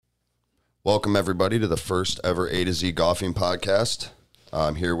Welcome, everybody, to the first ever A to Z golfing podcast.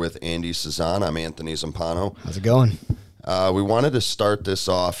 I'm here with Andy Ciszczon. I'm Anthony Zumpano. How's it going? We wanted to start this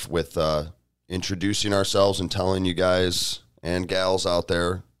off with introducing ourselves and telling you guys and gals out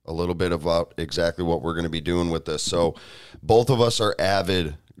there a little bit about exactly what we're going to be doing with this. So both of us are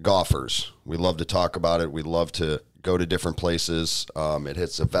avid golfers. We love to talk about it. We love to go to different places. It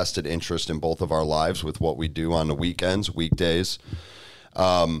hits a vested interest in both of our lives with what we do on the weekends, weekdays.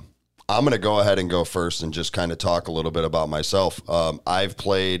 I'm going to go ahead and go first and just kind of talk a little bit about myself. I've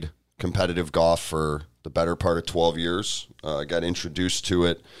played competitive golf for the better part of 12 years. I got introduced to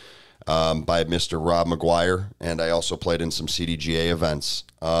it by Mr. Rob McGuire, and I also played in some CDGA events.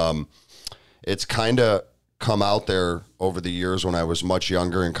 It's kind of come out there over the years when I was much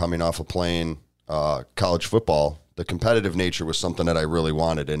younger and coming off of playing college football. The competitive nature was something that I really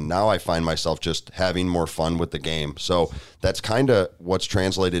wanted, and now I find myself just having more fun with the game. So that's kind of what's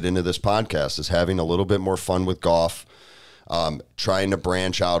translated into this podcast, is having a little bit more fun with golf, trying to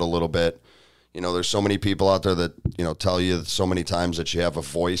branch out a little bit. You know, there's so many people out there that, you know, tell you so many times that you have a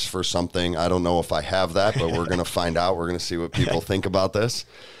voice for something. I don't know if I have that, but we're going to find out. We're going to see what people think about this.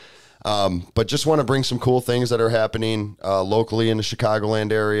 But just want to bring some cool things that are happening locally in the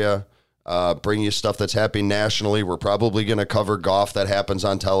Chicagoland area. Bring you stuff that's happening nationally. We're probably going to cover golf that happens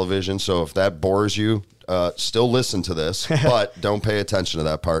on television. So if that bores you, still listen to this, but don't pay attention to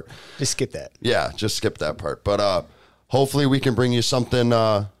that part. Just skip that. Yeah, just skip that part. But hopefully we can bring you something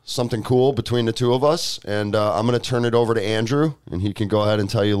cool between the two of us. And I'm going to turn it over to Andrew, and he can go ahead and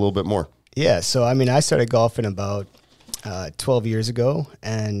tell you a little bit more. Yeah, so I mean, I started golfing about 12 years ago,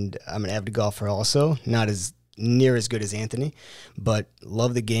 and I'm an avid golfer also, not as near as good as Anthony, but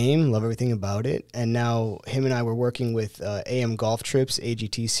love the game, love everything about it. And now him and I were working with AM Golf Trips,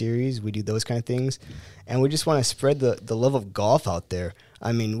 AGT Series. We do those kind of things, and we just want to spread the love of golf out there.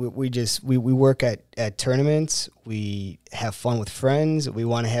 I mean, we work at tournaments. We have fun with friends. We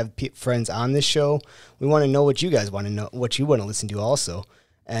want to have friends on this show. We want to know what you guys want to know, what you want to listen to also,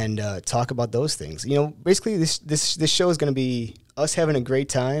 and talk about those things. You know, basically this show is going to be us having a great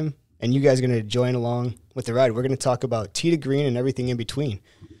time, and you guys are going to join along with the ride. We're going to talk about tee to green and everything in between.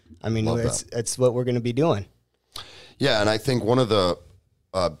 I mean, that's what we're going to be doing. Yeah, and I think one of the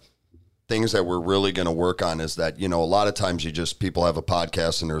things that we're really going to work on is that, you know, a lot of times people have a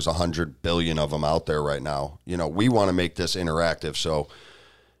podcast and there's 100 billion of them out there right now. You know, we want to make this interactive. So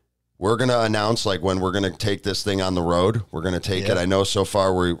we're going to announce like when we're going to take this thing on the road. We're going to take it. I know so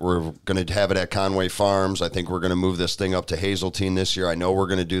far we're going to have it at Conway Farms. I think we're going to move this thing up to Hazeltine this year. I know we're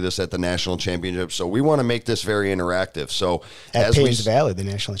going to do this at the National Championship. So we want to make this very interactive. So at Paynes Valley, the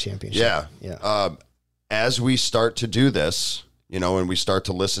National Championship. Yeah. As we start to do this, you know, and we start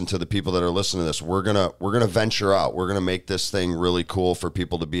to listen to the people that are listening to this, we're gonna venture out. We're gonna make this thing really cool for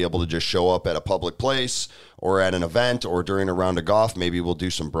people to be able to just show up at a public place or at an event or during a round of golf. Maybe we'll do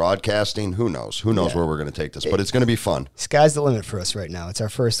some broadcasting. Who knows? Who knows where we're gonna take this? But it's gonna be fun. Sky's the limit for us right now. It's our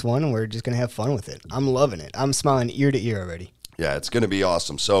first one, and we're just gonna have fun with it. I'm loving it. I'm smiling ear to ear already. Yeah, it's gonna be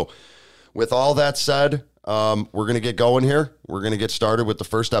awesome. So, with all that said, we're gonna get going here. We're gonna get started with the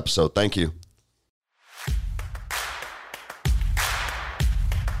first episode. Thank you.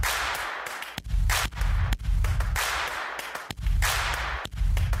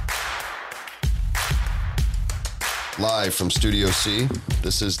 Live from Studio C,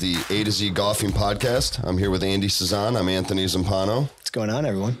 this is the A to Z Golfing Podcast. I'm here with Andy Ciszczon. I'm Anthony Zumpano. What's going on,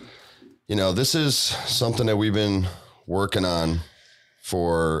 everyone? You know, this is something that we've been working on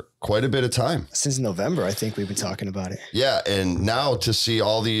for quite a bit of time. Since November, I think we've been talking about it. Yeah, and now to see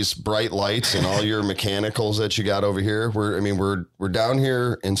all these bright lights and all your mechanicals that you got over here, we're down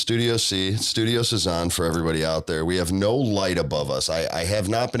here in Studio C, Studio Ciszczon for everybody out there. We have no light above us. I have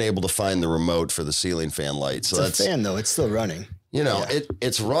not been able to find the remote for the ceiling fan light. So it's a fan though; it's still running. You know,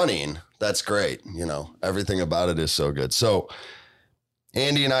 it's running. That's great. You know, everything about it is so good. So,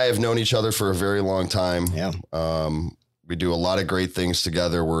 Andy and I have known each other for a very long time. Yeah. We do a lot of great things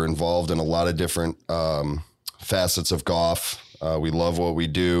together. We're involved in a lot of different facets of golf. We love what we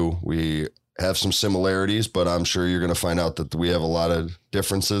do. We have some similarities, but I'm sure you're going to find out that we have a lot of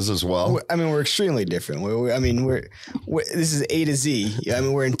differences as well. I mean, we're extremely different. This is A to Z. I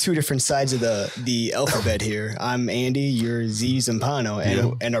mean, we're in two different sides of the alphabet here. I'm Andy, you're Z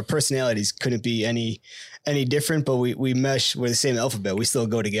Zumpano, and our personalities couldn't be any different, but we mesh with the same alphabet. We still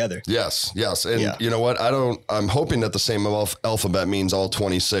go together. Yes. And you know what? I'm hoping that the same alphabet means all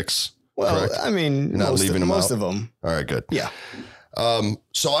 26. Well, correct? I mean, you're not leaving most of them. All right, good. Yeah.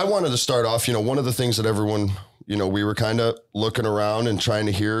 So I wanted to start off, you know, one of the things that everyone we were kind of looking around and trying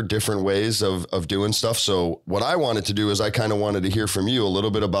to hear different ways of doing stuff. So what I wanted to do is I kind of wanted to hear from you a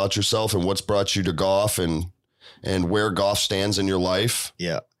little bit about yourself and what's brought you to golf and where golf stands in your life.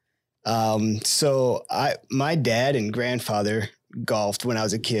 Yeah. So my dad and grandfather golfed when I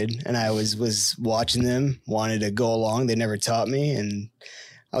was a kid, and I was watching them, wanted to go along. They never taught me, and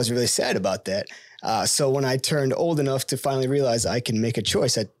I was really sad about that. So when I turned old enough to finally realize I can make a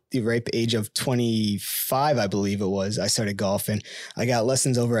choice at the ripe age of 25, I believe it was, I started golfing. I got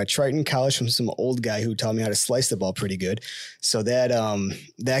lessons over at Triton College from some old guy who taught me how to slice the ball pretty good. So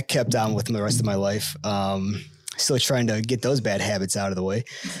that kept on with the rest of my life. Still trying to get those bad habits out of the way.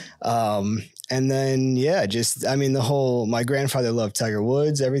 And then, my grandfather loved Tiger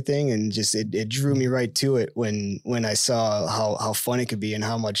Woods, everything. And just, it drew me right to it when I saw how fun it could be and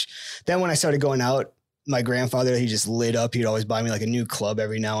how much. Then when I started going out, my grandfather, he just lit up. He'd always buy me like a new club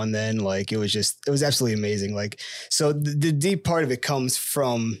every now and then. Like, it was absolutely amazing. Like, so the deep part of it comes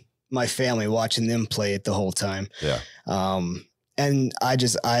from my family, watching them play it the whole time. Yeah. And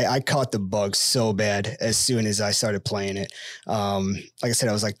I caught the bug so bad as soon as I started playing it. Like I said,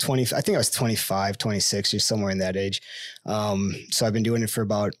 I was like 20, I think I was 25, 26 or somewhere in that age. So I've been doing it for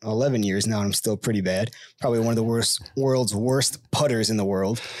about 11 years now, and I'm still pretty bad. Probably one of the world's worst putters in the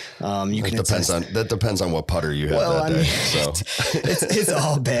world. That depends on what putter you have day. So it's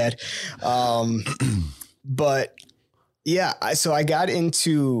all bad. But yeah, so I got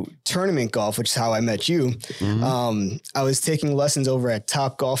into tournament golf, which is how I met you. Mm-hmm. I was taking lessons over at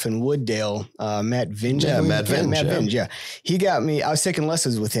Top Golf in Wooddale. Matt Vinge. Yeah, Matt Vinge. Yeah. He got me. I was taking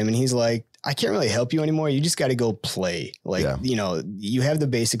lessons with him, and he's like, I can't really help you anymore. You just got to go play. Like, you have the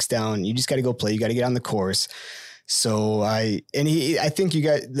basics down. You just got to go play. You got to get on the course. So I think you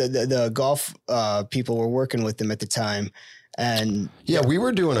got the golf people were working with him at the time. And we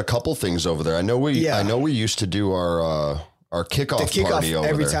were doing a couple things over there. I know we used to do our kickoff party over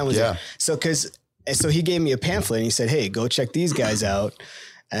every there. time was there. So he gave me a pamphlet and he said, "Hey, go check these guys out."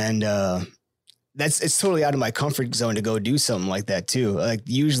 And it's totally out of my comfort zone to go do something like that too. Like,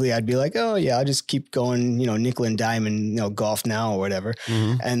 usually I'd be like, "Oh yeah, I'll just keep going, nickel and dime and golf now or whatever."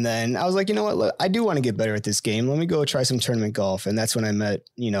 Mm-hmm. And then I was like, you know what? Look, I do want to get better at this game. Let me go try some tournament golf. And that's when I met,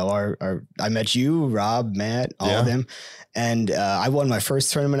 I met you, Rob, Matt, all of them. And I won my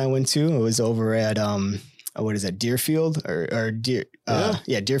first tournament I went to. It was over at what is that, Deerfield or Deerfield.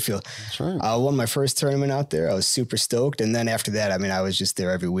 That's right. I won my first tournament out there. I was super stoked. And then after that, I was just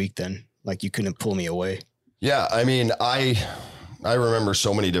there every week then. Like, you couldn't pull me away. Yeah, I remember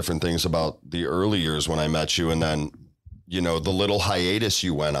so many different things about the early years when I met you, and then, the little hiatus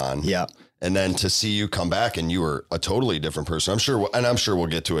you went on. Yeah. And then to see you come back and you were a totally different person. I'm sure we'll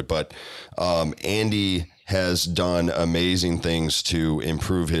get to it, but Andy has done amazing things to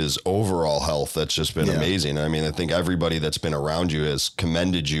improve his overall health. That's just been amazing. I think everybody that's been around you has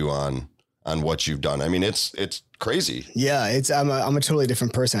commended you on what you've done. It's crazy. Yeah, I'm a totally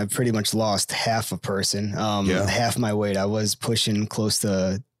different person. I've pretty much lost half a person, half my weight. I was pushing close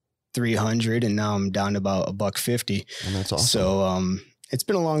to 300 and now I'm down to about $150. And that's awesome. So, it's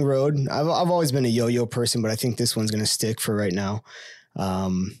been a long road. I've always been a yo-yo person, but I think this one's going to stick for right now.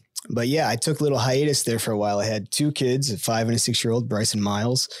 But yeah, I took a little hiatus there for a while. I had 2 kids, a 5 and a 6-year-old, Bryce and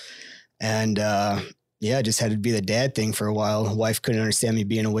Miles. And, just had to be the dad thing for a while. Wife couldn't understand me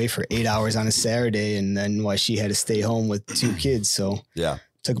being away for 8 hours on a Saturday, and then why she had to stay home with 2 kids. So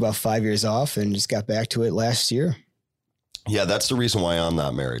took about 5 years off and just got back to it last year. Yeah, that's the reason why I'm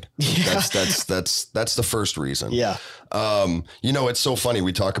not married. Yeah. That's the first reason. Yeah. It's so funny.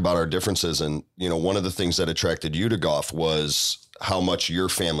 We talk about our differences, and one of the things that attracted you to golf was how much your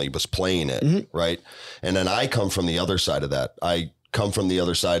family was playing it, mm-hmm. right? And then I come from the other side of that. I come from the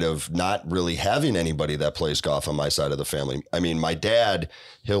other side of not really having anybody that plays golf on my side of the family. My dad,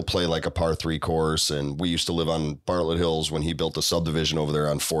 he'll play like a par 3 course, and we used to live on Bartlett Hills when he built a subdivision over there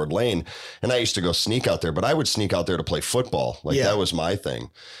on Ford Lane. And I used to go sneak out there, but I would sneak out there to play football. That was my thing.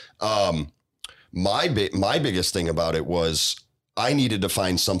 My biggest thing about it was I needed to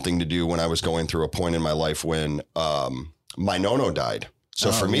find something to do when I was going through a point in my life when my no-no died.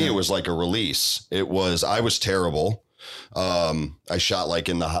 So for me, it was like a release. I was terrible. I shot like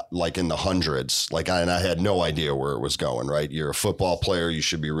in the hundreds, and I had no idea where it was going, right? You're a football player. You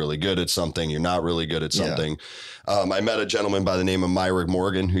should be really good at something. You're not really good at something. Yeah. I met a gentleman by the name of Myrick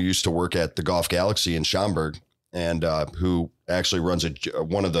Morgan who used to work at the Golf Galaxy in Schaumburg, and who actually runs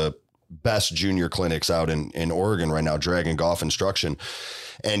one of the best junior clinics out in Oregon right now, Dragon Golf Instruction.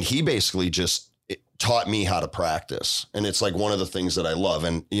 And he basically just taught me how to practice. And it's like one of the things that I love.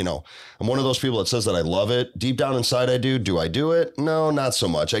 And, you know, I'm one of those people that says that I love it. Deep down inside, I do. Do I do it? No, not so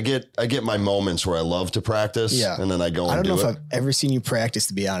much. I get my moments where I love to practice. Yeah. And then I go and do it. I don't know if I've ever seen you practice,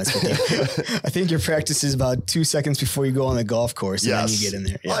 to be honest with you. I think your practice is about 2 seconds before you go on the golf course and then you get in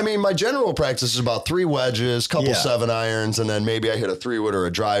there. Yeah. I mean, my general practice is about 3 wedges, couple 7 irons, and then maybe I hit a 3-wood or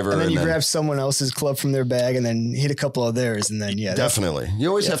a driver. And then you grab someone else's club from their bag and then hit a couple of theirs. And then, definitely. You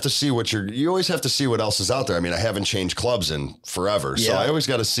always have to see you always have to see what else is out there. I mean, I haven't changed clubs in forever. So I always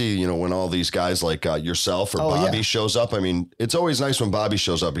got to see, you know, when all these guys like yourself or Bobby shows up. I mean, it's always nice when Bobby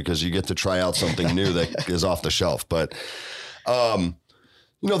shows up because you get to try out something new that is off the shelf. But,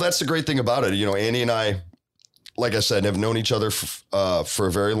 you know, that's the great thing about it. You know, Andy and I, like I said, have known each other for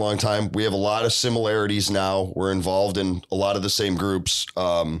a very long time. We have a lot of similarities now. We're involved in a lot of the same groups.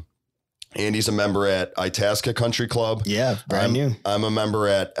 Andy's a member at Itasca Country Club. Yeah, brand new. I'm a member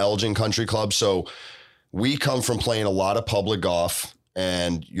at Elgin Country Club. So we come from playing a lot of public golf,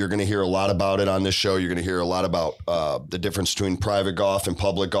 and you're going to hear a lot about it on this show. You're going to hear a lot about the difference between private golf and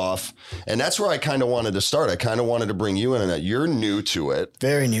public golf. And that's where I kind of wanted to start. I kind of wanted to bring you in, and you're new to it.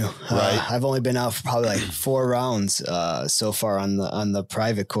 Very new. Right. I've only been out for probably like 4 rounds so far on the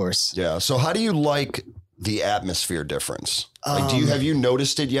private course. Yeah. So how do you like the atmosphere difference? Like, have you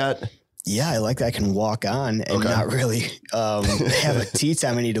noticed it yet? Yeah, I like that I can walk on and not really have a tee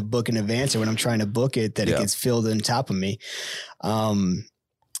time I need to book in advance, or when I'm trying to book it, that it gets filled on top of me.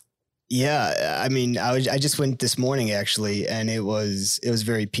 Yeah, I mean, I just went this morning actually, and it was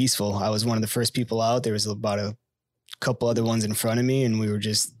very peaceful. I was one of the first people out. There was about a couple other ones in front of me, and we were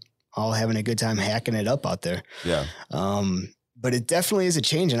just all having a good time hacking it up out there. Yeah. But it definitely is a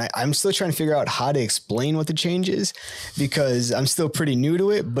change. And I'm still trying to figure out how to explain what the change is, because I'm still pretty new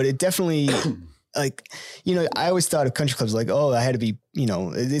to it, but it definitely like, you know, I always thought of country clubs like, oh, I had to be, you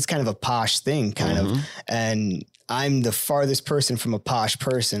know, it's kind of a posh thing kind of. And I'm the farthest person from a posh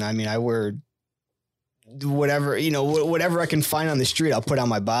person. I mean, I wear whatever, you know, whatever I can find on the street, I'll put on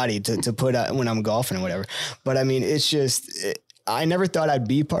my body to put out when I'm golfing or whatever. But I mean, it's just, I never thought I'd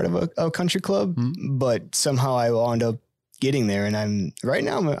be part of a country club, but somehow I wound up getting there, and I'm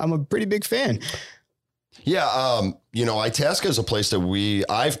a pretty big fan. Yeah. You know, Itasca is a place that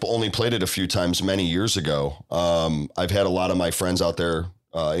I've only played it a few times many years ago. I've had a lot of my friends out there,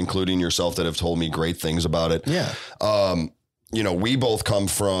 including yourself, that have told me great things about it. Yeah. You know, we both come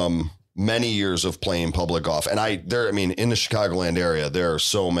from many years of playing public golf, and in the Chicagoland area, there are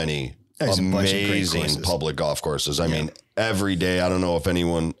so many amazing public golf courses. I mean, every day, I don't know if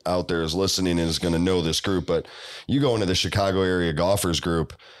anyone out there is listening and is going to know this group, but you go into the Chicago area golfers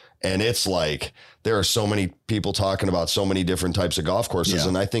group, and it's like there are so many people talking about so many different types of golf courses.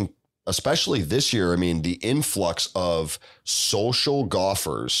 And I think especially this year, I mean, the influx of social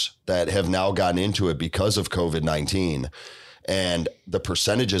golfers that have now gotten into it because of COVID-19 and the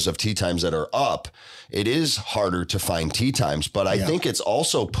percentages of tee times that are up, it is harder to find tee times. But I think it's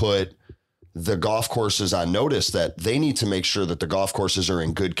also put the golf courses on notice that they need to make sure that the golf courses are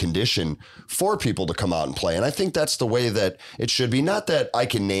in good condition for people to come out and play. And I think that's the way that it should be. Not that I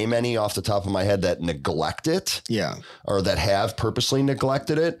can name any off the top of my head that neglect it, or that have purposely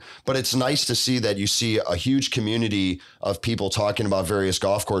neglected it, but it's nice to see that you see a huge community of people talking about various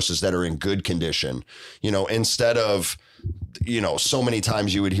golf courses that are in good condition, you know, instead of, you know, so many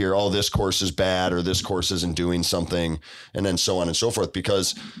times you would hear, oh, this course is bad, or this course isn't doing something, and then so on and so forth,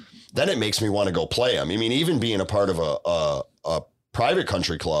 because then it makes me want to go play them. I mean, even being a part of a private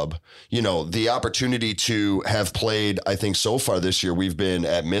country club, you know, the opportunity to have played, I think so far this year, we've been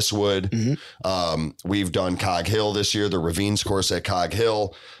at Misswood. We've done Cog Hill this year, the Ravines course at Cog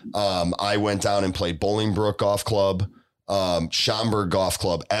Hill. I went down and played Bolingbrook Golf Club, Schaumburg Golf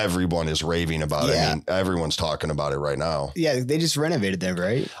Club. Everyone is raving about it. I mean, everyone's talking about it right now. Yeah, they just renovated them,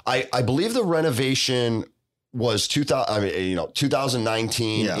 right? I believe the renovation was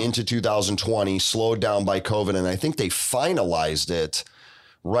 2019 into 2020, slowed down by COVID. And I think they finalized it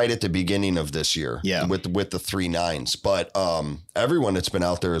right at the beginning of this year with the 3 nines. But everyone that's been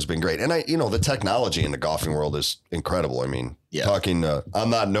out there has been great. And the technology in the golfing world is incredible. I mean, I don't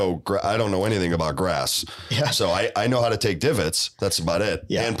know anything about grass. So I know how to take divots. That's about it.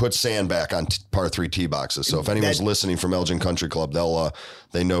 And put sand back on par 3 tee boxes. So if anyone's listening from Elgin Country Club,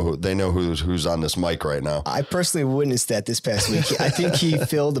 they know who's on this mic right now. I personally witnessed that this past week. I think he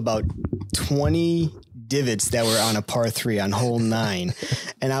filled about 20 divots that were on a par 3 on hole 9.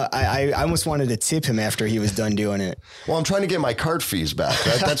 And I almost wanted to tip him after he was done doing it. Well, I'm trying to get my cart fees back.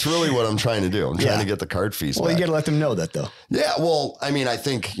 That's really what I'm trying to do. I'm trying to get the cart fees back. Well, you got to let them know that, though. Yeah, well, I mean, I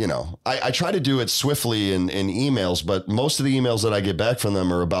think, I try to do it swiftly in emails, but most of the emails that I get back from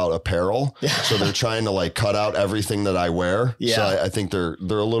them are about apparel. Yeah. So they're trying to like cut out everything that I wear. Yeah. So I think they're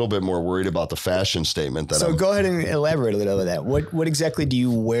a little bit more worried about the fashion statement. So go ahead and elaborate a little on that. What exactly do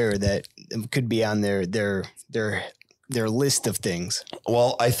you wear that could be on their list of things?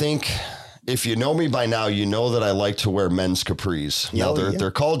 Well, I think if you know me by now, you know that I like to wear men's capris. Now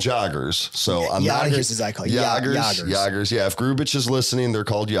they're called joggers. So I'm not joggers, as I call it. Joggers. Yeah. If Grubich is listening, they're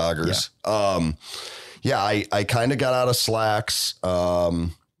called joggers. Yeah. I kind of got out of slacks.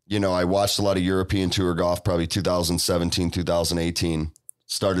 I watched a lot of European Tour golf, probably 2017, 2018,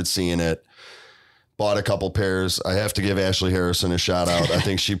 started seeing it. Bought a couple pairs. I have to give Ashley Harrison a shout out. I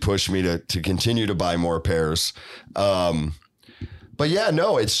think she pushed me to continue to buy more pairs. But yeah,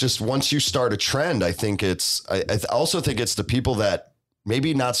 no, it's just once you start a trend, I think I also think it's the people that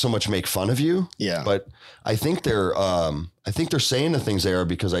maybe not so much make fun of you. Yeah. But I think they're saying the things they are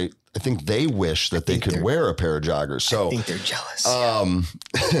because I think they wish that they could wear a pair of joggers. So I think they're jealous.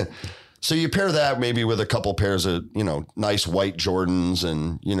 So you pair that maybe with a couple pairs of, nice white Jordans,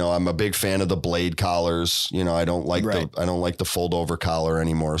 and, I'm a big fan of the blade collars. I don't like the fold over collar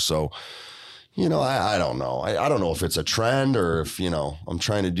anymore. So, I don't know. I don't know if it's a trend or if, I'm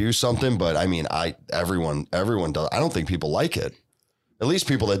trying to do something, but I mean, everyone does. I don't think people like it. At least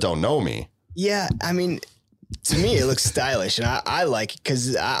people that don't know me. Yeah. I mean, to me, it looks stylish, and I like it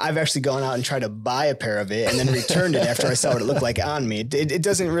because I've actually gone out and tried to buy a pair of it and then returned it after I saw what it looked like on me. It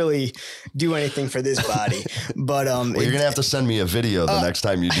doesn't really do anything for this body, but well, you're gonna have to send me a video the next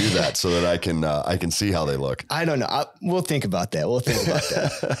time you do that so that I can see how they look. I don't know. We'll think about that.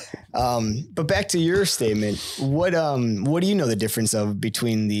 But back to your statement, what do you know the difference of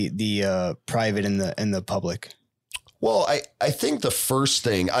between the private and the public? Well, I think the first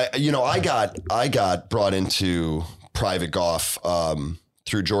thing I got brought into private golf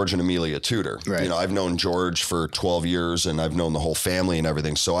through George and Amelia Tudor. Right. I've known George for 12 years and I've known the whole family and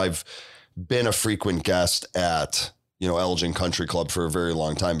everything. So I've been a frequent guest at, Elgin Country Club for a very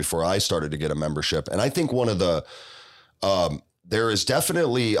long time before I started to get a membership. And I think one of the, there is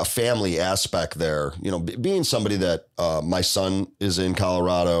definitely a family aspect there, being somebody that my son is in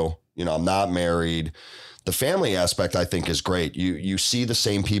Colorado, I'm not married. The family aspect, I think, is great. You see the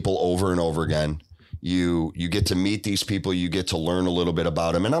same people over and over again. You get to meet these people. You get to learn a little bit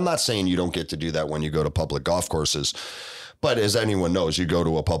about them. And I'm not saying you don't get to do that when you go to public golf courses. But as anyone knows, you go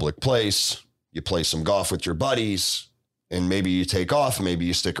to a public place, you play some golf with your buddies, and maybe you take off. Maybe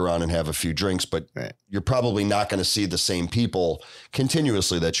you stick around and have a few drinks. But you're probably not going to see the same people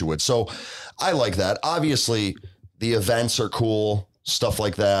continuously that you would. So I like that. Obviously, the events are cool, stuff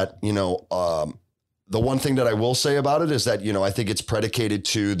like that. The one thing that I will say about it is that, I think it's predicated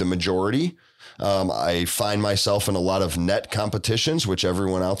to the majority. I find myself in a lot of net competitions, which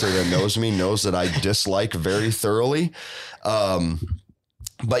everyone out there that knows me knows that I dislike very thoroughly.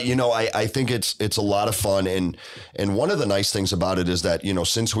 But, I think it's a lot of fun. And one of the nice things about it is that,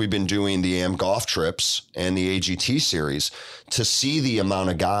 since we've been doing the AM golf trips and the AGT series, to see the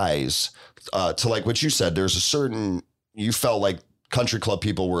amount of guys, to like what you said, you felt like country club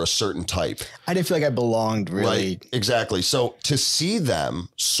people were a certain type. I didn't feel like I belonged, really. Right, exactly. So to see them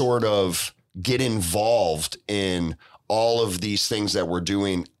sort of get involved in all of these things that we're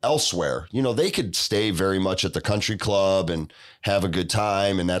doing elsewhere, they could stay very much at the country club and have a good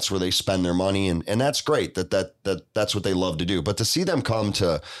time, and that's where they spend their money, and that's great that's what they love to do. But to see them come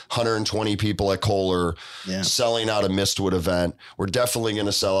to 120 people at Kohler, selling out a Mistwood event, we're definitely going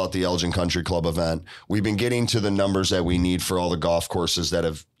to sell out the Elgin Country Club event. We've been getting to the numbers that we need for all the golf courses that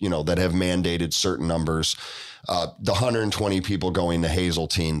have mandated certain numbers. The 120 people going to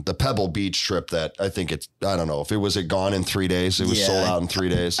Hazeltine, the Pebble Beach trip that I think I don't know if it was gone in 3 days. It was sold out in 3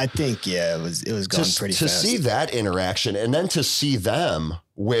 days. I think, it was gone pretty fast. To see that interaction and then to see them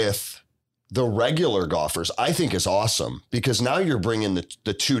with the regular golfers, I think is awesome, because now you're bringing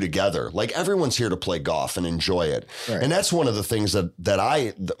the two together. Like, everyone's here to play golf and enjoy it. Right. And that's one of the things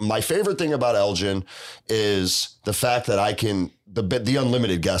my favorite thing about Elgin is the fact that I can, the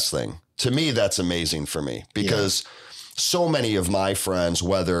unlimited guest thing. To me, that's amazing for me, because so many of my friends,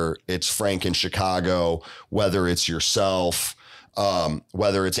 whether it's Frank in Chicago, whether it's yourself,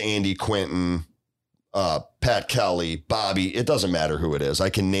 whether it's Andy Quinton, Pat Kelly, Bobby, it doesn't matter who it is. I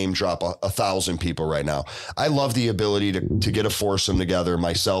can name drop 1,000 people right now. I love the ability to get a foursome together,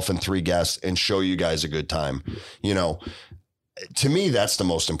 myself and 3 guests, and show you guys a good time. To me, that's the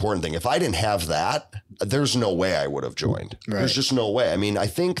most important thing. If I didn't have that, there's no way I would have joined. Right. There's just no way. I mean, I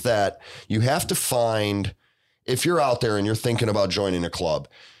think that you have to find, if you're out there and you're thinking about joining a club,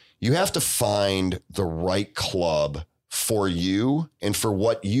 you have to find the right club for you and for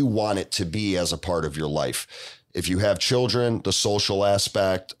what you want it to be as a part of your life. If you have children, the social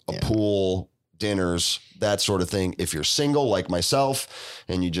aspect, a pool, dinners, that sort of thing. If you're single like myself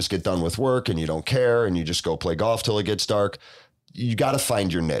and you just get done with work and you don't care and you just go play golf till it gets dark, you got to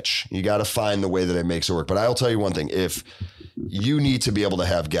find your niche. You got to find the way that it makes it work. But I'll tell you one thing, if you need to be able to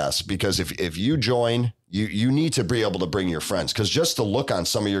have guests, because if you join, you need to be able to bring your friends, because just the look on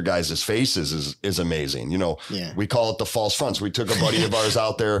some of your guys' faces is amazing. You know, we call it the false fronts. We took a buddy of ours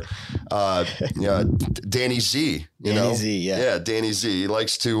out there, Danny Z. Danny Z. He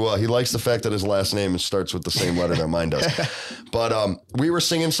likes the fact that his last name starts with the same letter that mine does. But we were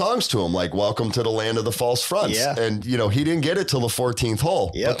singing songs to him like "Welcome to the Land of the False Fronts," and he didn't get it till the 14th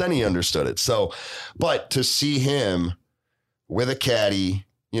hole, but then he understood it. So, but to see him with a caddy,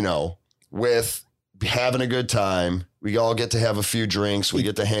 with having a good time. We all get to have a few drinks. We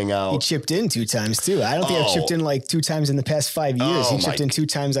get to hang out. He chipped in 2 times too. I don't think I've chipped in like 2 times in the past 5 years. He chipped in 2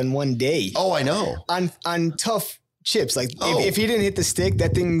 times on one day. Oh, I know. On tough chips. Like if he didn't hit the stick,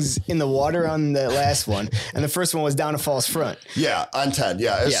 that thing's in the water on the last one. And the first one was down a false front. Yeah, on 10.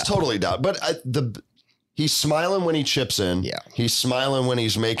 Yeah, it's totally down. But he's smiling when he chips in. Yeah. He's smiling when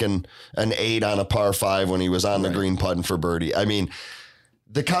he's making an 8 on a par 5 when he was on the green putting for birdie. I mean,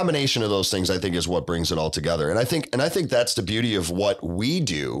 the combination of those things, I think, is what brings it all together. And I think that's the beauty of what we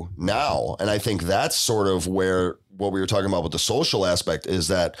do now. And I think that's sort of where what we were talking about with the social aspect is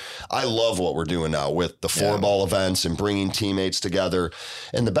that I love what we're doing now with the 4-ball events and bringing teammates together.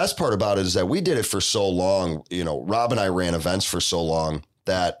 And the best part about it is that we did it for so long. Rob and I ran events for so long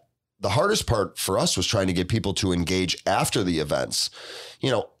that the hardest part for us was trying to get people to engage after the events.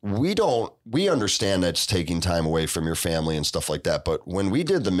 We understand that it's taking time away from your family and stuff like that. But when we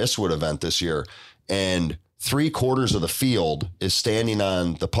did the Mistwood event this year and 3/4 of the field is standing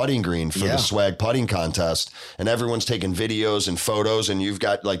on the putting green for the swag putting contest and everyone's taking videos and photos and you've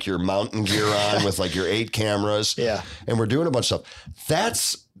got like your mountain gear on with like your 8 cameras and we're doing a bunch of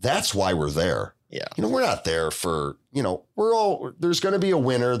stuff. That's why we're there. Yeah. We're not there for, there's going to be a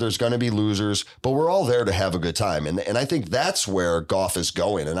winner, there's going to be losers, but we're all there to have a good time. And I think that's where golf is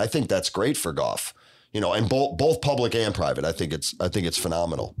going. And I think that's great for golf, and both public and private. I think it's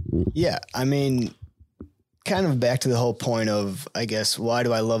phenomenal. Yeah. I mean, kind of back to the whole point of, I guess, why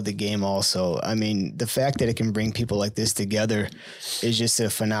do I love the game also? I mean, the fact that it can bring people like this together is just a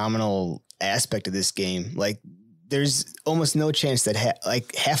phenomenal aspect of this game. Like, there's almost no chance that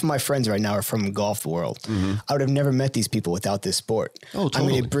half of my friends right now are from golf world. Mm-hmm. I would have never met these people without this sport. Oh, totally. I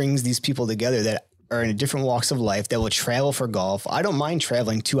mean, it brings these people together that are in different walks of life that will travel for golf. I don't mind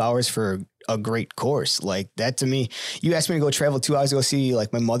traveling 2 hours for a great course. Like that to me, you asked me to go travel 2 hours to go see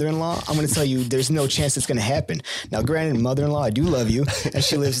like my mother-in-law. I'm going to tell you, there's no chance it's going to happen. Now, granted, mother-in-law, I do love you. And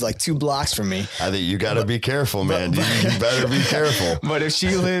she lives like 2 blocks from me. I think you got to be careful, man. You better be careful. But if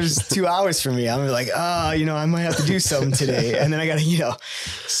she lives 2 hours from me, I'm like, I might have to do something today. And then I got to,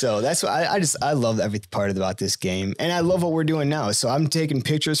 so that's why I love every part about this game. And I love what we're doing now. So I'm taking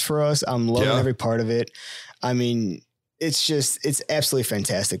pictures for us. I'm loving every part of it. I mean, it's absolutely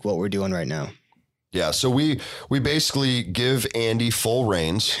fantastic what we're doing right now. Yeah. So we basically give Andy full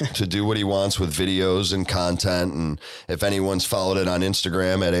reins to do what he wants with videos and content. And if anyone's followed it on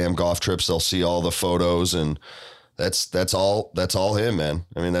Instagram at AM Golf Trips, they'll see all the photos and that's all him, man.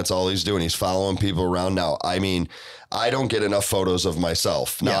 I mean, that's all he's doing. He's following people around now. I mean, I don't get enough photos of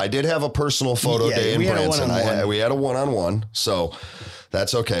myself. Now I did have a personal photo day in Branson. We had a one-on-one. So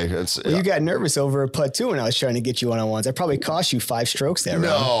that's okay. You got nervous over a putt too when I was trying to get you one-on-ones. I probably cost you 5 strokes that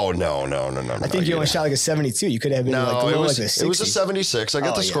round. No. I think you only shot like a 72. You could have been like a 60. It was a 76. I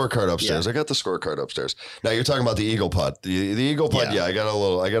got the scorecard upstairs. I got the scorecard upstairs. Now you're talking about the eagle putt. The eagle putt. Yeah, I got a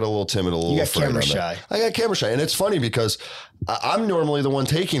little timid, a little. You got camera shy. I got camera shy, and it's funny because I'm normally the one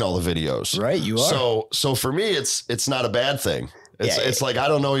taking all the videos. Right, you are. So for me, it's not a bad thing. It's like I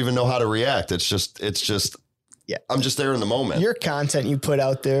don't even know how to react. It's just. Yeah, I'm just there in the moment. Your content you put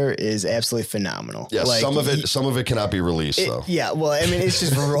out there is absolutely phenomenal. Yeah, like, some of it cannot be released though. Yeah, well, I mean, it's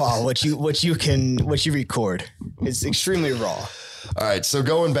just raw. What you record, it's extremely raw. All right, so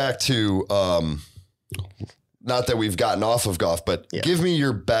going back to not that we've gotten off of golf, but give me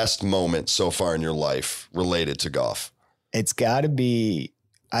your best moment so far in your life related to golf. It's got to be.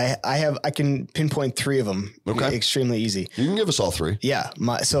 I can pinpoint 3 of them. Okay, extremely easy. You can give us all 3. Yeah,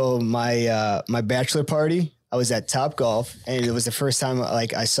 my bachelor party. I was at Top Golf, and it was the first time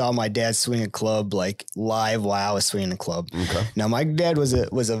like I saw my dad swing a club like live while I was swinging the club. Okay. Now my dad was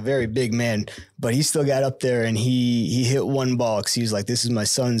a very big man, but he still got up there and he hit one ball because he was like, "This is my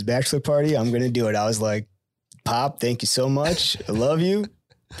son's bachelor party. I'm gonna do it." I was like, "Pop, thank you so much. I love you."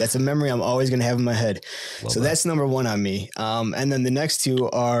 That's a memory I'm always gonna have in my head. Love so that's number one on me. And then the next two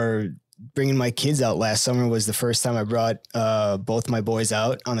are bringing my kids out. Last summer was the first time I brought both my boys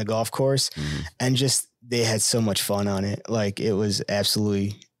out on the golf course, and just they had so much fun on it. Like it was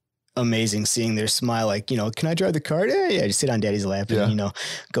absolutely amazing seeing their smile. Like, can I drive the cart? Yeah, just sit on daddy's lap and,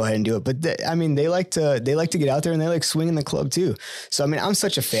 go ahead and do it. But they like to get out there and they like swinging the club too. So, I'm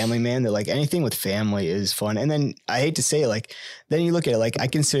such a family man that like anything with family is fun. And then I hate to say it, like, then you look at it, like I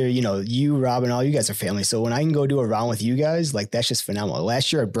consider, you, Rob, and all you guys are family. So when I can go do a round with you guys, like that's just phenomenal.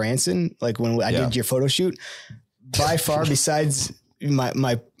 Last year at Branson, like when I did your photo shoot, by far besides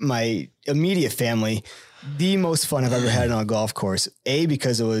my immediate family, the most fun I've ever had on a golf course.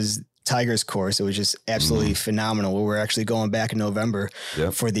 Because it was Tiger's course. It was just absolutely phenomenal. We're actually going back in November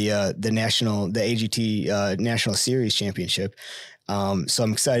for the AGT National Series Championship. So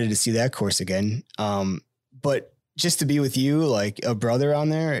I'm excited to see that course again. But just to be with you, like a brother on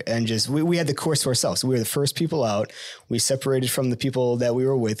there, and just we had the course to ourselves. We were the first people out. We separated from the people that we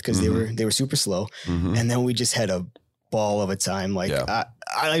were with because they were super slow, and then we just had a ball of a time. Like I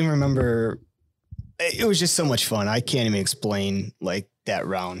don't even remember. It was just so much fun. I can't even explain like that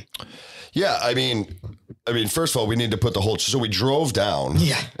round. Yeah. I mean, first of all, we need to put so we drove down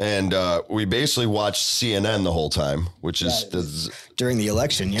and we basically watched CNN the whole time, which is during the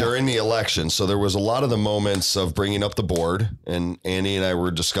election. Yeah. During the election. So there was a lot of the moments of bringing up the board, and Andy and I were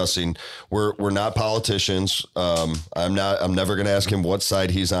discussing, we're not politicians. I'm never going to ask him what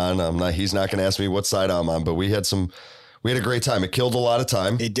side he's on. He's not going to ask me what side I'm on, but we had a great time. It killed a lot of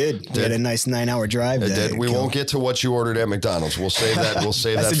time. It did. We had a nice 9-hour drive. It did. We won't get to what you ordered at McDonald's. We'll save that.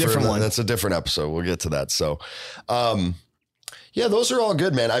 That's a different one. That's a different episode. We'll get to that. So, those are all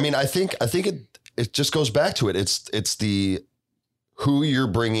good, man. I think it just goes back to it. It's the who you're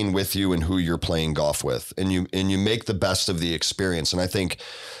bringing with you and who you're playing golf with, and you make the best of the experience. And I think,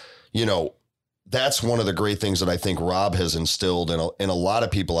 that's one of the great things that I think Rob has instilled in a lot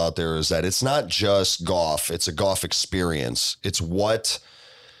of people out there, is that it's not just golf. It's a golf experience. It's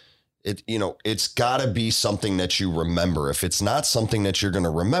it's gotta be something that you remember. If it's not something that you're going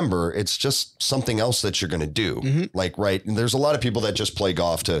to remember, it's just something else that you're going to do. Like, right. And there's a lot of people that just play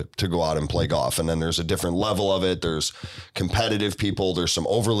golf to go out and play golf. And then there's a different level of it. There's competitive people. There's some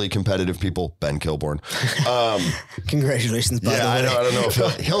overly competitive people. Ben Kilborn. Congratulations. By the way. I don't know if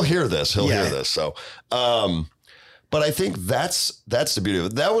he'll hear this. He'll hear this. So, but I think that's the beauty of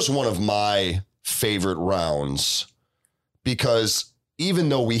it. That was one of my favorite rounds, because even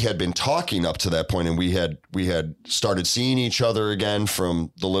though we had been talking up to that point and we had started seeing each other again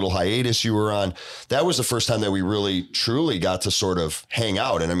from the little hiatus you were on, that was the first time that we really truly got to sort of hang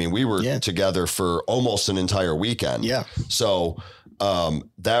out. And we were together for almost an entire weekend. Yeah. So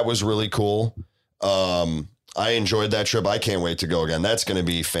that was really cool. I enjoyed that trip. I can't wait to go again. That's going to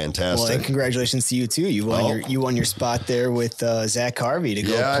be fantastic. Well, and congratulations to you too. You won your spot there with Zach Harvey to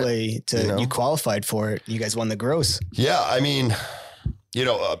go play. You qualified for it. You guys won the gross. Yeah.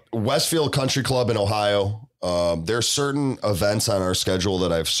 Westfield Country Club in Ohio. There's certain events on our schedule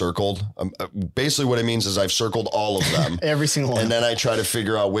that I've circled. Basically what it means is I've circled all of them. Every single one. And then I try to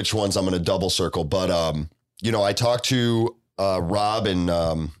figure out which ones I'm going to double circle. But, I talked to Rob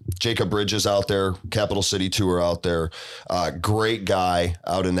and Jacob Bridges out there, Capital City Tour out there. Great guy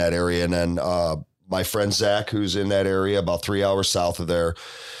out in that area. And then my friend Zach, who's in that area about 3 hours south of there.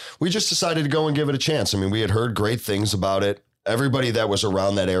 We just decided to go and give it a chance. We had heard great things about it. Everybody that was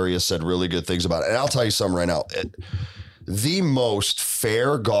around that area said really good things about it. And I'll tell you something right now. The most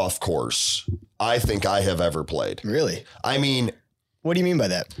fair golf course I think I have ever played. Really? What do you mean by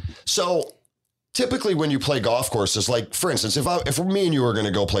that? So typically when you play golf courses, like for instance, if me and you were going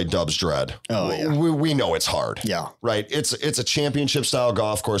to go play Dubs Dread, we know it's hard. Yeah. Right. It's a championship style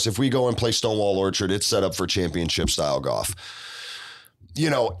golf course. If we go and play Stonewall Orchard, it's set up for championship style golf.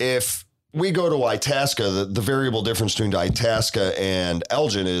 If we go to Itasca, the variable difference between Itasca and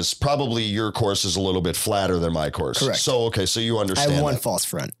Elgin is probably your course is a little bit flatter than my course. Correct. So you understand. I have one false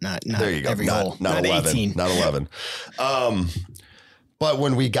front, not there you go. Every hole. Not 11. 18. Not 11. But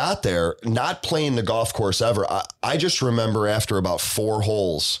when we got there, not playing the golf course ever, I just remember after about 4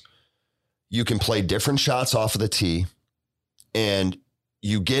 holes, you can play different shots off of the tee, and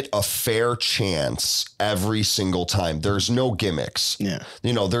you get a fair chance every single time. There's no gimmicks. Yeah.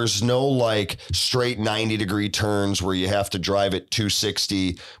 You know, there's no like straight 90-degree turns where you have to drive at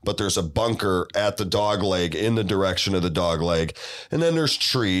 260, but there's a bunker at the dog leg in the direction of the dog leg. And then there's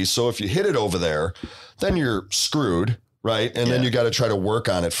trees. So if you hit it over there, then you're screwed, right? And then you got to try to work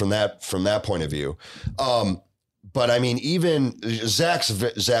on it from that point of view. But I mean, even Zach's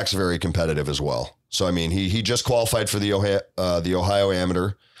very competitive as well. So, I mean, he just qualified for the Ohio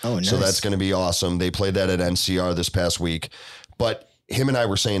Amateur. Oh, nice. So that's going to be awesome. They played that at NCR this past week. But him and I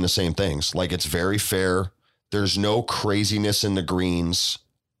were saying the same things. Like, it's very fair. There's no craziness in the greens.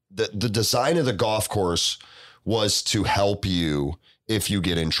 The design of the golf course was to help you if you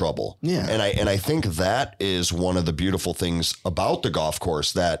get in trouble. Yeah. And I think that is one of the beautiful things about the golf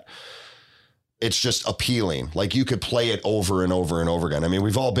course, that it's just appealing. Like, you could play it over and over and over again. I mean,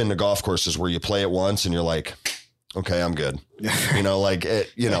 we've all been to golf courses where you play it once and you're like, okay, I'm good. You know, like, and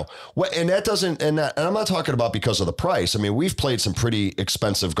that doesn't, and I'm not talking about because of the price. I mean, we've played some pretty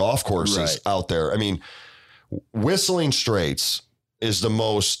expensive golf courses out there. I mean, Whistling Straits is the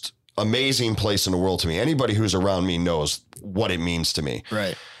most amazing place in the world to me. Anybody who's around me knows what it means to me.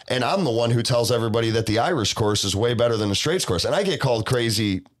 Right. And I'm the one who tells everybody that the Irish course is way better than the Straits course. And I get called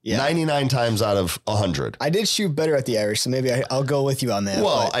crazy 99 times out of 100. I did shoot better at the Irish, so maybe I'll go with you on that.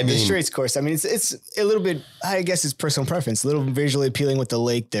 Well, but I mean, the Straits course, I mean, it's a little bit, I guess it's personal preference, a little visually appealing with the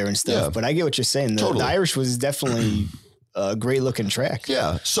lake there and stuff. Yeah. But I get what you're saying. The Irish was definitely a great looking track.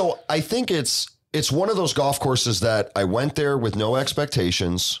 Yeah. So I think it's one of those golf courses that I went there with no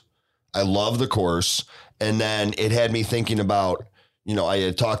expectations. I love the course. And then it had me thinking about, you know, I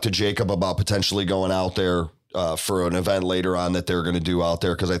had talked to Jacob about potentially going out there for an event later on that they're going to do out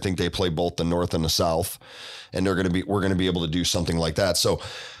there, because I think they play both the North and the South, and we're going to be able to do something like that. So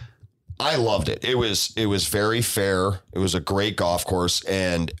I loved it. It was very fair. It was a great golf course,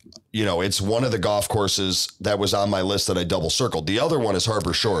 and you know, it's one of the golf courses that was on my list that I double circled. The other one is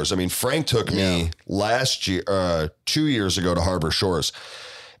Harbor Shores. I mean, Frank took me last year, 2 years ago, to Harbor Shores.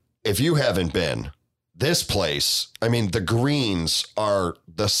 If you haven't been, this place, I mean, the greens are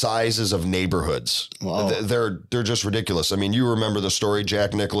the sizes of neighborhoods. Wow. They're just ridiculous. I mean, you remember the story.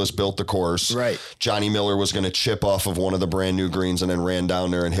 Jack Nicklaus built the course. Right. Johnny Miller was going to chip off of one of the brand new greens and then ran down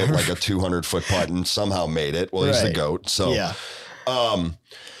there and hit like a 200-foot putt and somehow made it. Well, he's the GOAT. So,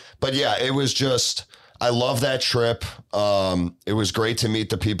 but yeah, it was just, I love that trip. It was great to meet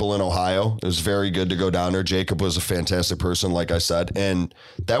the people in Ohio. It was very good to go down there. Jacob was a fantastic person, like I said. And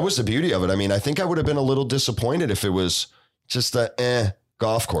that was the beauty of it. I mean, I think I would have been a little disappointed if it was just a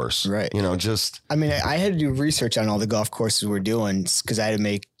golf course. Right. You know, just. I mean, I had to do research on all the golf courses we're doing because I had to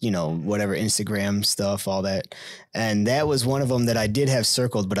make, you know, whatever Instagram stuff, all that. And that was one of them that I did have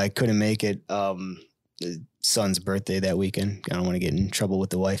circled, but I couldn't make it. Son's birthday that weekend. I don't want to get in trouble with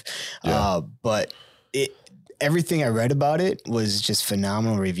the wife. Yeah. But everything I read about it was just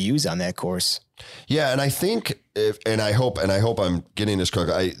phenomenal reviews on that course. Yeah, and I think, I hope I'm getting this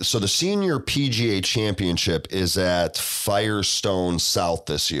correct. So the Senior PGA Championship is at Firestone South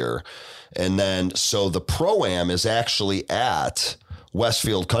this year, and then so the Pro-Am is actually at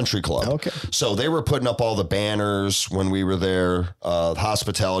Westfield Country Club. Okay. So they were putting up all the banners when we were there.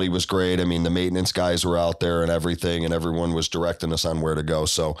 Hospitality was great. I mean, the maintenance guys were out there and everything, and everyone was directing us on where to go.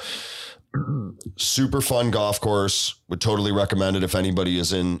 So super fun golf course. Would totally recommend it if anybody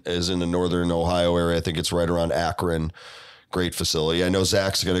is in the northern Ohio area. I think it's right around Akron. Great facility. I know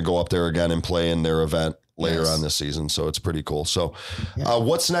Zach's going to go up there again and play in their event later on this season. So it's pretty cool. So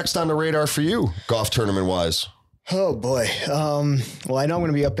what's next on the radar for you, golf tournament wise? Oh boy. Well, I know I'm going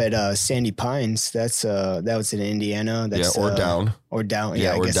to be up at Sandy Pines. That was in Indiana. That's, or down. Or down.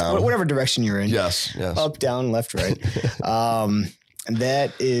 Yeah, I guess down. Whatever direction you're in. Yes. Up, down, left, right.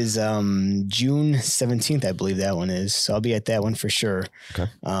 That is June 17th, I believe that one is. So I'll be at that one for sure. Okay.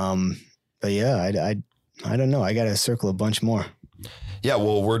 But yeah, I don't know. I got to circle a bunch more. Yeah,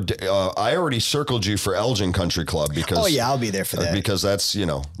 well, I already circled you for Elgin Country Club because. Oh yeah, I'll be there for that. Because that's, you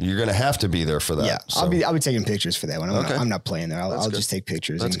know, you're going to have to be there for that. Yeah, so. I'll be taking pictures for that one. I'm not playing there. I'll good. just take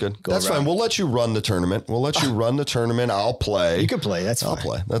pictures. That's good. That's fine. We'll let you run the tournament. I'll play. You can play. That's fine. I'll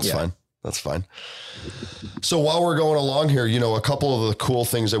play. That's fine. That's fine. So while we're going along here, you know, a couple of the cool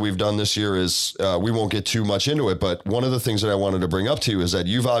things that we've done this year is we won't get too much into it, but one of the things that I wanted to bring up to you is that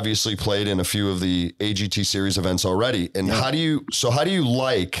you've obviously played in a few of the AGT Series events already. And how do you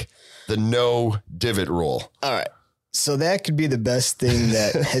like the no divot rule? All right. So that could be the best thing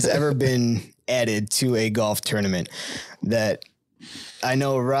that has ever been added to a golf tournament. That I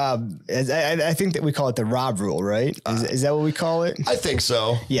know Rob, I think that we call it the Rob rule, right? Is that what we call it? I think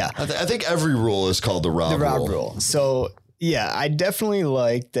so. Yeah. I think every rule is called the Rob rule. So Yeah, I definitely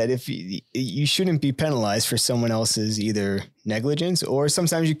like that. If you shouldn't be penalized for someone else's either negligence or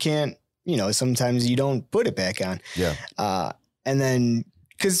sometimes you can't, sometimes you don't put it back on. Yeah. And then,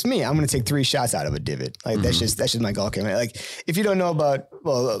 cause me, I'm going to take 3 shots out of a divot. Like that's just my golf game. Like if you don't know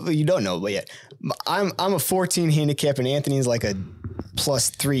you don't know, but yeah, I'm a 14 handicap and Anthony's like a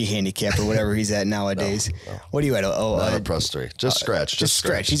 +3 handicap or whatever he's at nowadays. No. What are you at? Not a +3. Just scratch. Just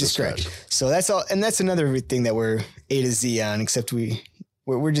scratch. He's a scratch. So that's all. And that's another thing that we're A to Z on, except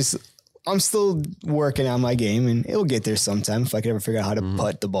we're just, I'm still working on my game and it'll get there sometime if I can ever figure out how to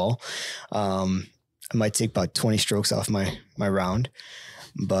putt the ball. I might take about 20 strokes off my round,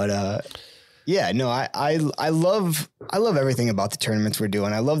 but, yeah, no, I love everything about the tournaments we're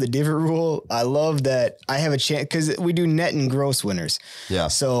doing. I love the divot rule. I love that I have a chance because we do net and gross winners. Yeah.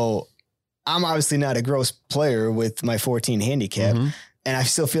 So I'm obviously not a gross player with my 14 handicap, and I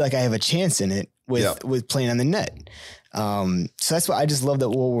still feel like I have a chance in it with playing on the net. So that's why I just love that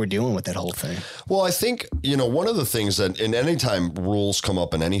what we're doing with that whole thing. Well, I think, one of the things that in any time rules come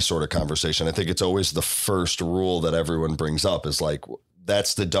up in any sort of conversation, I think it's always the first rule that everyone brings up is like,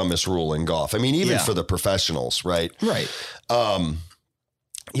 that's the dumbest rule in golf. I mean, even for the professionals, right? Right.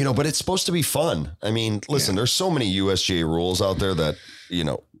 But it's supposed to be fun. I mean, listen, there's so many USGA rules out there that,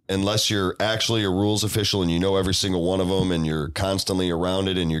 unless you're actually a rules official and you know every single one of them and you're constantly around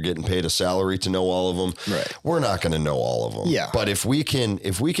it and you're getting paid a salary to know all of them, right, we're not going to know all of them. Yeah. But if we can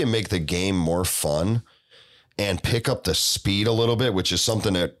make the game more fun and pick up the speed a little bit, which is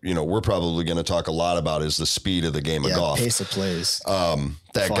something that, we're probably going to talk a lot about is the speed of the game of golf. Pace of plays.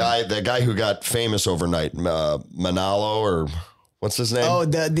 That guy who got famous overnight, Manalo or what's his name? Oh, I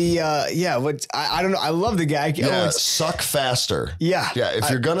don't know. I love the guy. Yeah, suck faster. Yeah. Yeah. If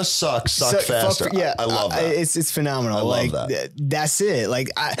you're going to suck faster. I love that. It's phenomenal. I love that. That's it. Like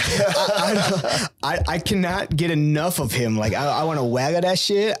I cannot get enough of him. Like I want to wag at that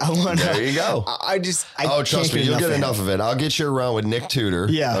shit. There you go. Trust me, you'll get enough of it. I'll get you around with Nick Tudor.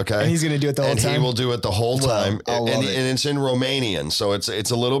 Yeah. Okay. And he's going to do it the whole time. And he will do it the whole time. And it's in Romanian. So it's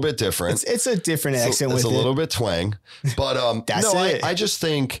a little bit different. It's a different accent with it. It's a little bit twang, but, I just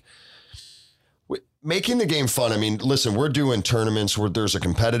think making the game fun. I mean, listen, we're doing tournaments where there's a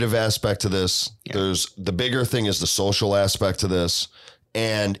competitive aspect to this. Yeah. There's the bigger thing is the social aspect to this.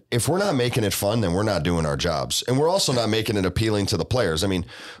 And if we're not making it fun, then we're not doing our jobs. And we're also not making it appealing to the players. I mean,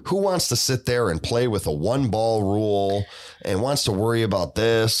 who wants to sit there and play with a 1-ball rule and wants to worry about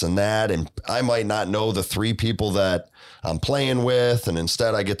this and that? And I might not know the 3 people that I'm playing with, and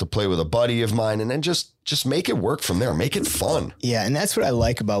instead I get to play with a buddy of mine, and then just make it work from there. Make it fun. Yeah, and that's what I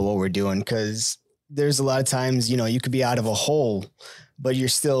like about what we're doing, because there's a lot of times, you could be out of a hole, but you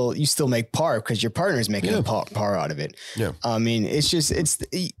still make par because your partner's making a par out of it. Yeah. I mean, it's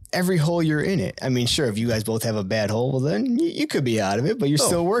every hole you're in it. I mean, sure, if you guys both have a bad hole, well, then you could be out of it, but you're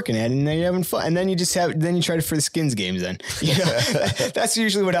still working at it, and then you're having fun. And then you try to for the skins games then. That's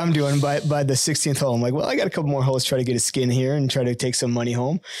usually what I'm doing by the 16th hole. I'm like, well, I got a couple more holes, try to get a skin here and try to take some money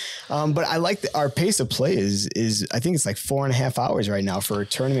home. But I like our pace of play is I think it's like 4.5 hours right now for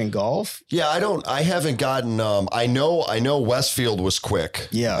tournament golf. Yeah, I haven't gotten, I know Westfield was quick.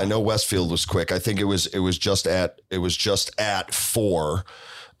 Yeah. I know Westfield was quick. I think it was just at 4.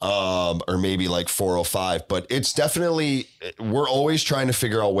 Or maybe like 4:05, but it's definitely, we're always trying to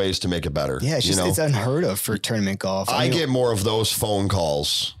figure out ways to make it better. Yeah, it's unheard of for tournament golf. I get more of those phone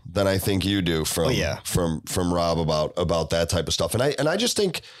calls than I think you do from Rob about that type of stuff. And I just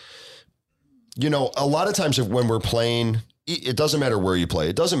think, a lot of times when we're playing, it doesn't matter where you play.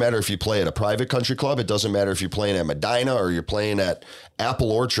 It doesn't matter if you play at a private country club. It doesn't matter if you're playing at Medina or you're playing at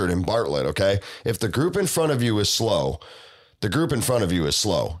Apple Orchard in Bartlett. Okay. If the group in front of you is slow, the group in front of you is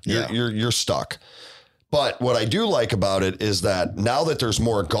slow. You're stuck. But what I do like about it is that now that there's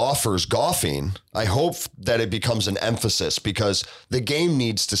more golfers golfing, I hope that it becomes an emphasis because the game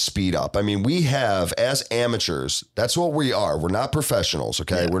needs to speed up. I mean, we have, as amateurs, that's what we are. We're not professionals,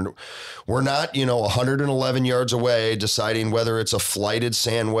 okay? Yeah. We're not, 111 yards away deciding whether it's a flighted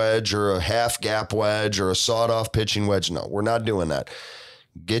sand wedge or a half gap wedge or a sawed-off pitching wedge. No, we're not doing that.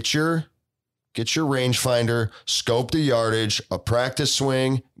 Get your rangefinder, scope the yardage, a practice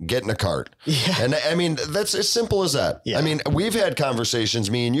swing, get in a cart. Yeah. And I mean, that's as simple as that. Yeah. I mean, we've had conversations,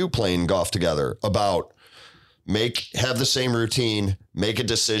 me and you playing golf together about have the same routine, make a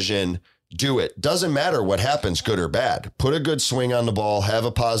decision, do it. Doesn't matter what happens, good or bad. Put a good swing on the ball, have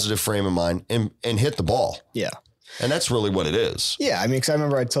a positive frame of mind and hit the ball. Yeah. And that's really what it is. Yeah, I mean, because I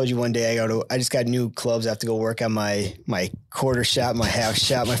remember I told you one day I just got new clubs. I have to go work on my quarter shot, my half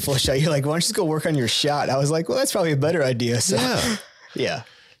shot, my full shot. You're like, why don't you just go work on your shot? I was like, well, that's probably a better idea. So, yeah.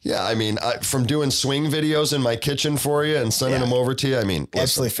 Yeah, I mean, from doing swing videos in my kitchen for you and sending them over to you, I mean,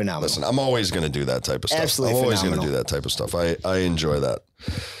 absolutely phenomenal. Listen, I'm always going to do that type of stuff. Absolutely I'm always phenomenal. going to do that type of stuff. I enjoy that.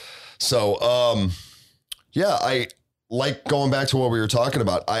 So, yeah, I like going back to what we were talking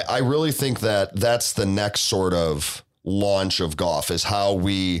about. I really think that that's the next sort of launch of golf, is how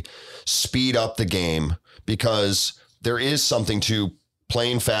we speed up the game, because there is something to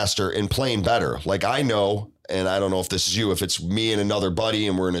playing faster and playing better. Like, I know, and I don't know if this is you, if it's me and another buddy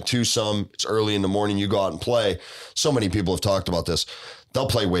and we're in a twosome, it's early in the morning, you go out and play. So many people have talked about this. They'll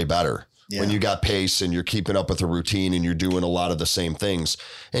play way better when you got pace and you're keeping up with a routine and you're doing a lot of the same things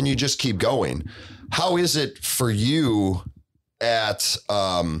and you just keep going. How is it for you at,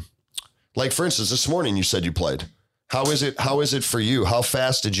 like, for instance, this morning you said you played. How is it for you? How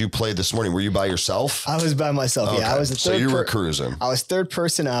fast did you play this morning? Were you by yourself? I was by myself. Okay. Yeah, I was the third. So you were cruising. I was third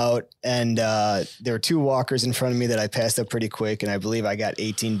person out, and there were 2 walkers in front of me that I passed up pretty quick, and I believe I got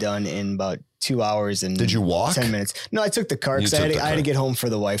 18 done in about 2 hours and Did you walk? 10 minutes. No, I took the car because I had to get home for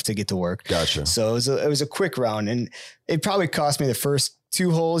the wife to get to work. Gotcha. So it was a quick round, and it probably cost me the first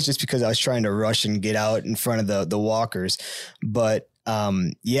 2 holes just because I was trying to rush and get out in front of the walkers. But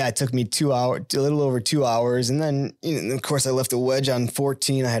it took me 2 hours, a little over 2 hours. And then, of course, I left a wedge on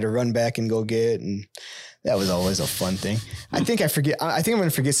 14. I had to run back and go get, and that was always a fun thing. I think I'm going to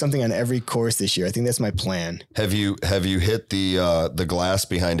forget something on every course this year. I think that's my plan. Have you hit the glass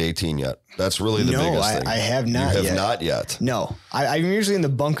behind 18 yet? That's really the biggest thing. I have not yet. You have not yet. No, I'm usually in the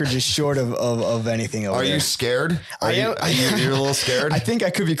bunker just short of anything over there. Are you scared? You're a little scared? I think I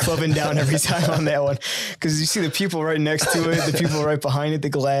could be clubbing down every time on that one, because you see the people right next to it, the people right behind it, the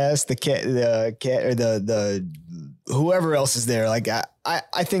glass, the cat, or the whoever else is there. Like,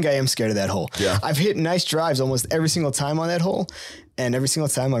 I think I am scared of that hole. Yeah. I've hit nice drives almost every single time on that hole, and every single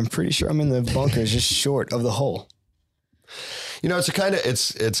time I'm pretty sure I'm in the bunker just short of the hole.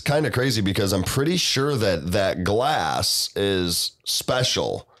 It's kind of crazy, because I'm pretty sure that glass is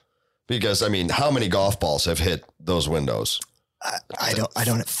special, because I mean, how many golf balls have hit those windows? I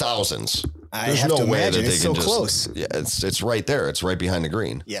don't. Thousands. There's no way that they can just close. Yeah, it's right there. It's right behind the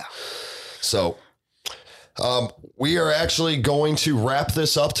green. Yeah. So, we are actually going to wrap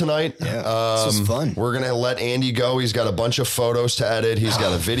this up tonight. Yeah, this was fun. We're going to let Andy go. He's got a bunch of photos to edit. He's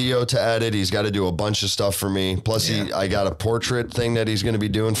got a video to edit. He's got to do a bunch of stuff for me. Plus, I got a portrait thing that he's going to be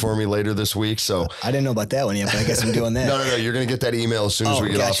doing for me later this week. So I didn't know about that one yet, but I guess I'm doing that. No. You're going to get that email as soon as we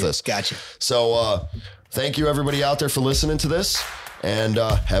get off this. Gotcha. So thank you, everybody out there, for listening to this, and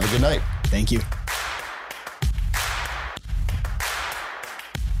have a good night. Thank you.